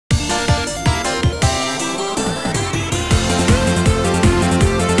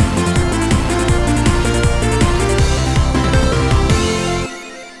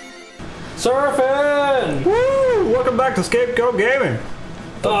to Scapegoat Gaming.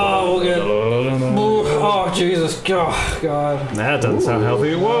 Oh, we'll get. Oh, Jesus. Oh, God. That doesn't sound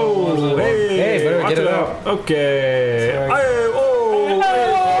healthy. Whoa. Hey, better watch get it out. Okay. Sorry. Hey, oh,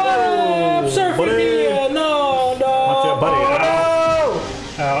 I'm surfing buddy. here. No, no. Watch out, buddy.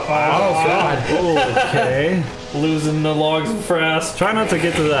 Oh, God. Okay. Losing the logs fast. Try not to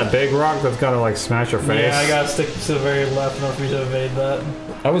get to that big rock that's gonna like smash your face. Yeah, I gotta stick to the very left in order for me to evade that.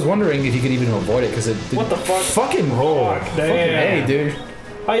 I was wondering if you could even avoid it because it. What the fuck? Fucking roll. Fuck, Fucking damn. hey, dude.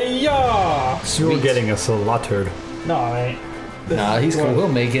 Hiya! You're getting slaughtered. No, I ain't. Nah, he's cool. We'll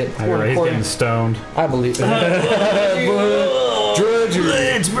make it. He's getting stoned. I believe.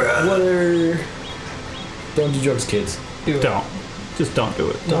 Drudgery. Water. Don't do drugs, kids. Don't. Just don't do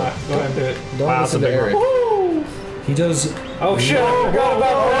it. No, go ahead and do it. Don't Wow, listen that's to a big Eric. Woo! He does. Oh shit! I forgot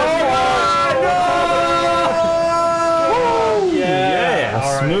about that. Yeah,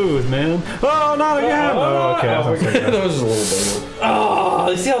 all right. smooth, man. Oh, not again. Oh, okay. Oh, That was just a little bit. Oh,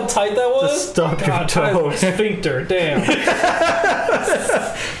 you see how tight that was? Just stop your God, tight as my toes. sphincter, damn.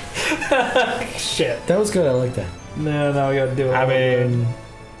 Shit. That was good. I like that. No, we gotta do it. I mean,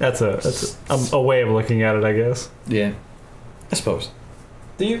 that's a way of looking at it, I guess. Yeah. I suppose.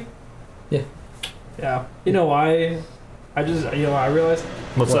 Do you? Yeah. Yeah. You know why? I realized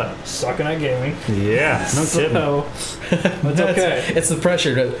What's that? sucking at gaming. Yeah, no kidding. So, it's okay. It's the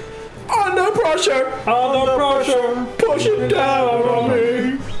pressure. Under pressure. Under pressure. Push it down on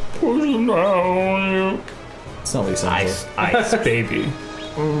me. Push it down on you. It's not what he sounds like. Ice, baby.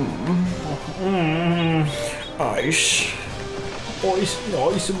 Ice. Nice,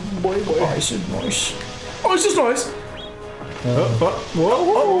 boy. Ice is nice. Ice is nice.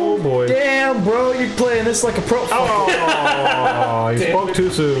 Whoa, boy. Damn, bro, you're playing this like a pro. Oh, you spoke too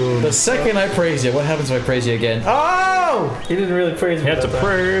soon. The second I praise you, what happens if I praise you again? Oh! He didn't really praise me. You have to that time.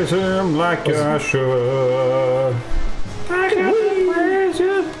 praise him like I should. I got to praise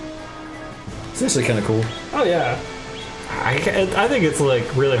him. It's actually kind of cool. Oh yeah. I think it's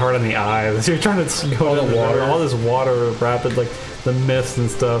like really hard on the eyes. You're trying to go All the under water. all this water rapid, like the mist and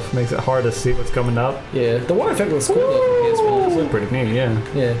stuff makes it hard to see what's coming up. Yeah, the water effect looks cool though. It's like pretty neat, yeah.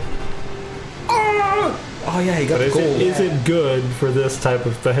 Yeah. Oh yeah, he got But the gold. is it good for this type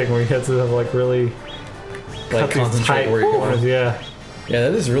of thing where you have to have like really Like cut these concentrate tight where you're corners? going. Yeah. Yeah,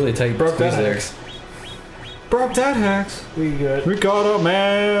 that is really tight. Broke that squeeze there. axe. Broke that hacks. We good. We got a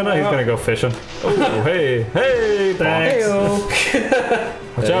man. Oh, he's gonna go fishing. Oh, hey, thanks.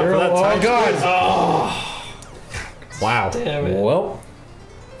 Heyo. Watch out for that Oh tight god. squeeze. Oh, Wow. damn it. Well,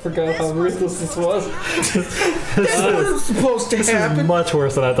 Forgot how ruthless this was. this is supposed to This is much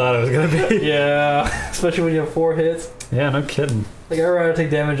worse than I thought it was gonna be. Yeah, especially when you have 4 hits. Yeah, no kidding. Like I rather take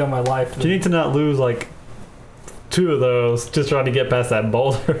damage on my life. You need to not lose like 2 of those just trying to get past that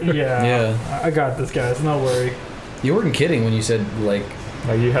boulder. Yeah. Yeah. I got this, guys. No worry. You weren't kidding when you said like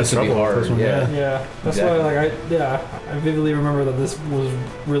Like you had This would be trouble with hard, this one, yeah. Yeah. That's Exactly. why, I vividly remember that this was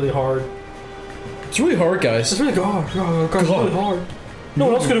really hard. it's really hard, guys. It's really hard. Oh, God, it's God. really hard. No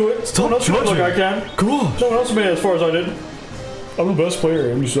one else can do it. Stop no one else can do it like judging. I can. God. No one else made it as far as I did. I'm the best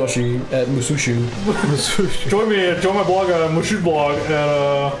player at Musashi at Musushu. Join my blog at Mushu blog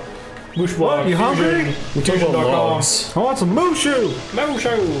at Mush blog. What, you hungry? We're talking about Fusion.com. logs. I want some Mushu.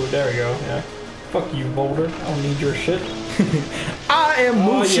 Mushu. There we go. Yeah. Fuck you, Boulder. I don't need your shit. I am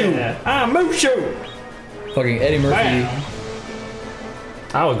Mushu. Oh, yeah. I'm Mushu. Fucking Eddie Murphy. Bam.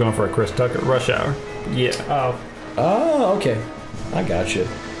 I was going for a Chris Tucker Rush Hour. Yeah. Oh. Oh, okay. I got you.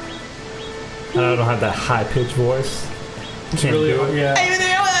 And I don't have that high pitched voice. Can't Really? do it. Yeah.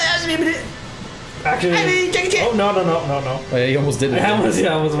 Actually. Oh no. Oh, yeah, you almost did it. I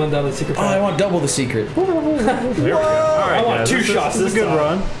almost went down the secret Oh, I path. want double the secret. There we go. All right, I want guys, 2 this is- shots This is a this good time.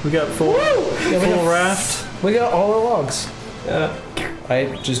 run. We got full raft. We got all our logs. Yeah. I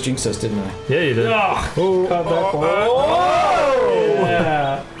just jinxed us, didn't I? Yeah, you did. Oh, Oh, cut that one. oh.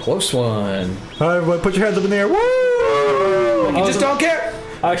 Yeah. Close one. All right, everybody, put your hands up in the air. Woo! You just don't care.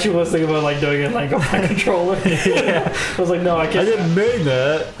 I actually was thinking about like doing it like on my controller. Yeah. I was like, no, I I can't. didn't mean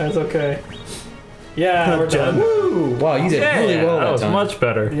that. That's okay. Yeah, we're done. Woo! Wow, you did really well that that was time. much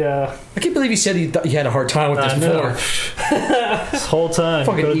better. Yeah. I can't believe you said you had a hard time with I this know. before. This whole time.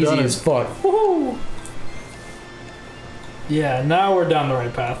 Fucking could've easy done it. as fuck. Woohoo! Yeah, now we're down the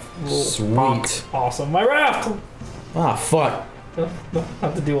right path. Sweet. Awesome. My raft! Ah, fuck. Don't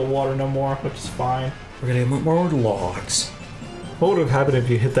have to deal with water no more, which is fine. We're gonna get more logs. What would have happened if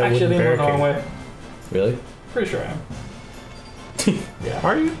you hit that Actually, I wooden think we're the wrong barricade? way. Really? Pretty sure I am. Yeah.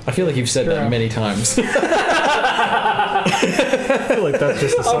 Are you? I feel like you've said Sure. that many times. I feel like that's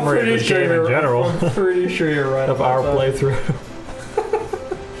just a summary of this game in general I'm pretty sure you're right. of about our that. playthrough.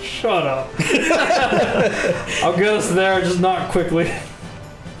 Shut up. I'll get us there, just not quickly.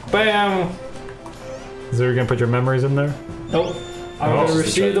 Bam. So you're gonna put your memories in there? Nope. I'm gonna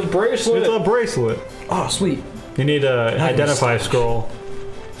receive the bracelet. It's a bracelet. Oh, sweet. You need a identify scroll.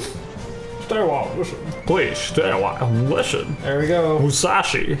 Stay a while, listen. Please stay a while. Listen. There we go.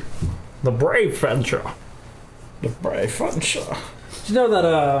 Musashi, the Brave Fencer. The Brave Fencer. Did you know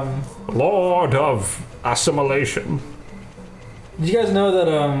that, Lord of Assimilation. did you guys know that,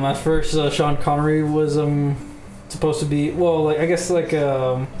 at first, Sean Connery was, supposed to be, well, like, I guess, like,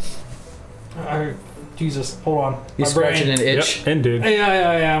 Jesus, hold on. He's scratching an itch. Yep, indeed. Yeah,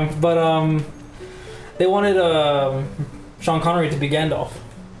 I am. But they wanted Sean Connery to be Gandalf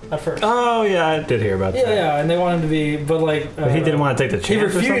at first. Oh yeah, I did hear about that. Yeah, and they wanted him to be, but like But he didn't want to take the chance. he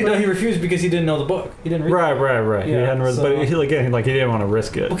refused. Or something? No, he refused because he didn't know the book. He didn't read. Right. Yeah, he hadn't read, so- but he didn't want to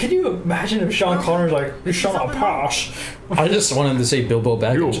risk it. Well, can you imagine if Sean Connery's like, "You shall not pass"? I just wanted to say Bilbo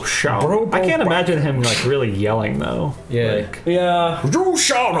Baggins. You shall. I can't imagine him like really yelling though. Yeah. Like, Yeah. You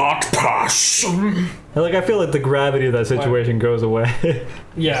shall not pass. like I feel like the gravity of that situation goes away.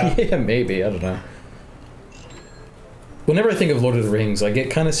 Yeah. Yeah, maybe. I don't know. Whenever I think of Lord of the Rings, I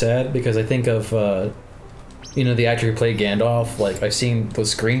get kind of sad because I think of, you know, the actor who played Gandalf. Like, I've seen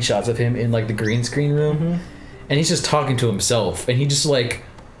those screenshots of him in, like, the green screen room. And he's just talking to himself. And he just,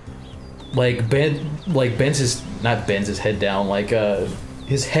 bends his head down. Like,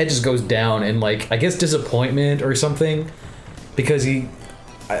 his head just goes down in, like, I guess disappointment or something. Because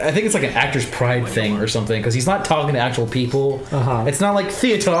I think it's like an actor's pride thing or something. Because he's not talking to actual people. It's not like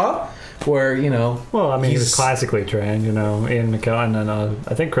theater. Where, you know... Well, I mean, he was classically trained, you know, Ian McKellen and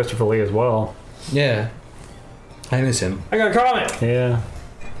I think Christopher Lee as well. Yeah. I miss him. I got a comment. Yeah.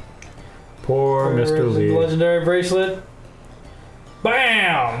 Poor Where Mr. is the Lee. legendary bracelet.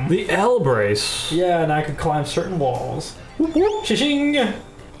 Bam! The L brace. Yeah, and I could climb certain walls. Shishing!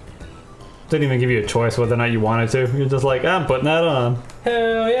 Didn't even give you a choice whether or not you wanted to. You're just like, I'm putting that on.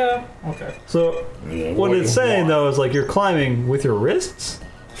 Hell yeah. Okay. So, what it's saying though is like you're climbing with your wrists.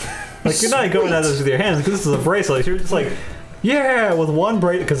 Like you're not going at this with your hands because this is a bracelet. You're just like, yeah, with one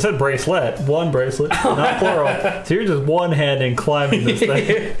bracelet because it said bracelet, one bracelet, not plural. So you're just one handing climbing this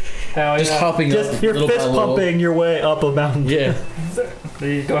thing. Hell Just yeah. hopping Just up. you're little by fist little. pumping your way up a mountain. Yeah.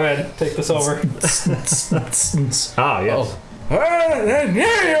 Go ahead, take this over. Ah, yes.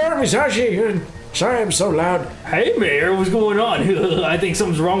 There you are, Musashi. Sorry I'm so loud. Hey Mayor, what's going on? I think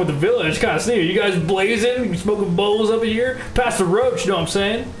something's wrong with the village. Kind of sneaky. You guys blazing? You smoking bowls up in here? Pass the roach, you know what I'm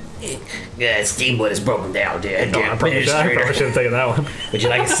saying? Yeah, steamwood is broken down, dude. I probably should have taken that one. Would you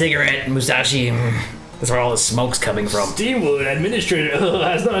like a cigarette, Musashi? That's where all the smoke's coming from. Steamwood administrator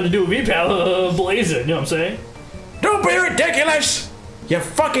has nothing to do with me, pal. Blazing, you know what I'm saying? Don't be ridiculous! You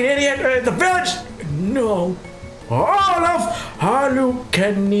fucking idiot! The village! No. All of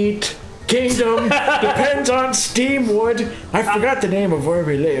Halukanit Kingdom depends on Steamwood. I forgot the name of where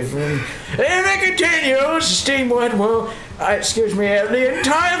we live. If it continues, Steamwood will... excuse me, the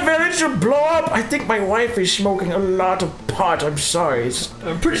entire village will blow up. I think my wife is smoking a lot of pot. I'm sorry. It's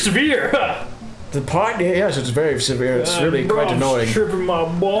Pretty severe. the pot? Yes, it's very severe. It's really quite annoying. Tripping my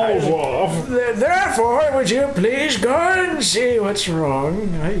balls off. Therefore, would you please go and see what's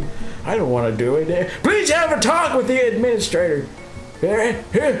wrong? I don't want to do it. Please have a talk with the administrator.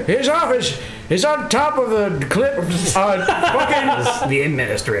 His office is on top of the cliff. Fucking The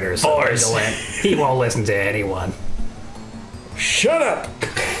administrator is so indolent. He won't listen to anyone. shut up!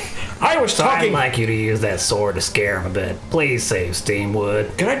 I was I'd talking. like you to use that sword to scare him a bit. Please save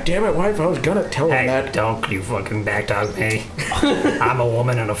Steamwood. God damn it, wife! I was gonna tell him Hey, that. don't you fucking backtalk me. I'm a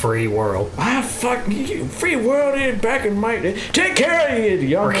woman in a free world. Fuck you! Free world is back in my. Take care of you,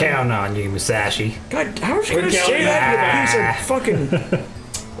 young. We're counting on you, Musashi. God, how was you gonna counting say that? You piece of fucking.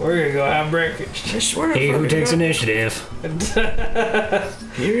 We're gonna go have breakfast. I swear to He who fucking takes God, initiative.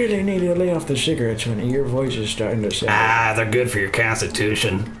 you really need to lay off the cigarettes, honey. Your voice is starting to sound. They're good for your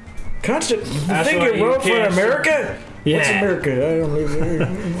constitution. Constant. You That's think why you you wrote for can't- America? Yeah. What's America? I don't live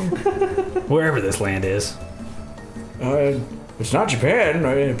there. Wherever this land is. It's not Japan,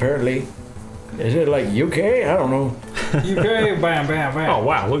 apparently. Is it like UK? I don't know. UK, bam, bam, bam. Oh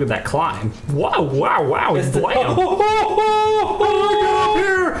wow, look at that climb. Wow, it's blam.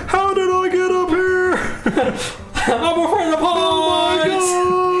 How did I get up here? I'm afraid of heights.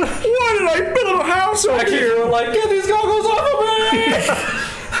 Why did I build a house over Actually, here? you're like, get these goggles off of me!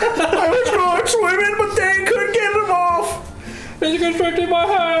 I was going swimming, but they couldn't get them off. It's constricting my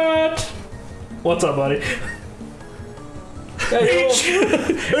hat. What's up, buddy? Hey,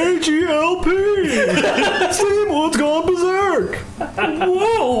 H-E-L-P! Steamwood's gone berserk!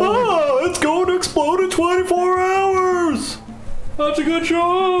 Whoa! Ah, it's going to explode in 24 hours! That's a good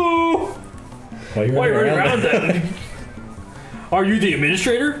show. Why are you running around then? Are you the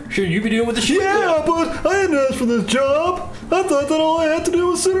administrator? Shouldn't you be dealing with the shit? Yeah, but I didn't ask for this job. I thought that all I had to do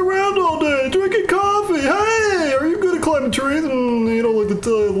was sit around all day drinking coffee. Hey, are you good at climbing trees? You don't like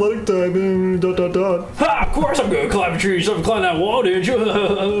the athletic type. Ha! Of course I'm good at climbing trees. So I climbed that wall, didn't you?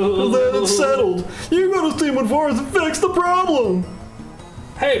 Well, then it's settled. You go to Steamwood Forest and fix the problem.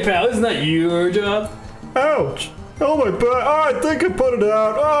 Hey, pal, isn't that your job? Ouch. Oh, my back. Oh, I think I put it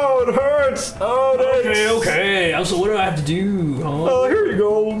out. Oh, it hurts. Oh, it aches. Okay. So what do I have to do? Huh? Here you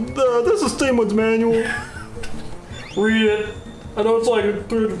go. This is Steamwood's manual. Read it. I know it's like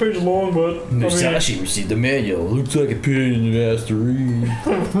 300 pages long, but... Musashi received the manual. Looks like a pain in the ass to read.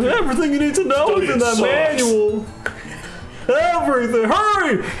 Everything you need to know is in that manual. Everything.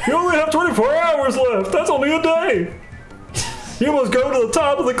 Hurry! You only have 24 hours left. That's only a day. You must go to the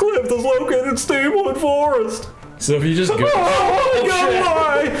top of the cliff that's located in Steamwood Forest. So if you just go... Oh, my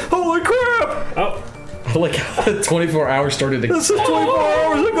God! Holy crap! Oh. Like how the 24 hours started to... This is 24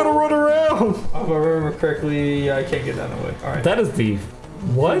 hours. I'm gonna run around. If I remember correctly, I can't get that away. All right. That is the...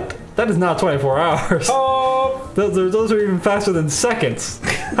 What? That is not 24 hours. Oh! Those are even faster than seconds.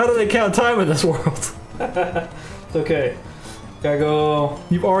 How do they count time in this world? It's okay. Gotta go.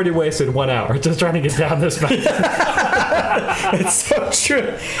 You've already wasted 1 hour just trying to get down this mountain. It's so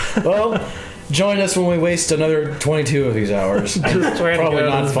true. Well, join us when we waste another 22 of these hours. Probably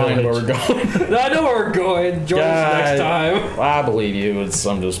not find where we're going. I know where we're going. Join us next time. I believe you.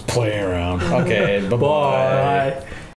 I'm just playing around. Okay, bye-bye. Bye.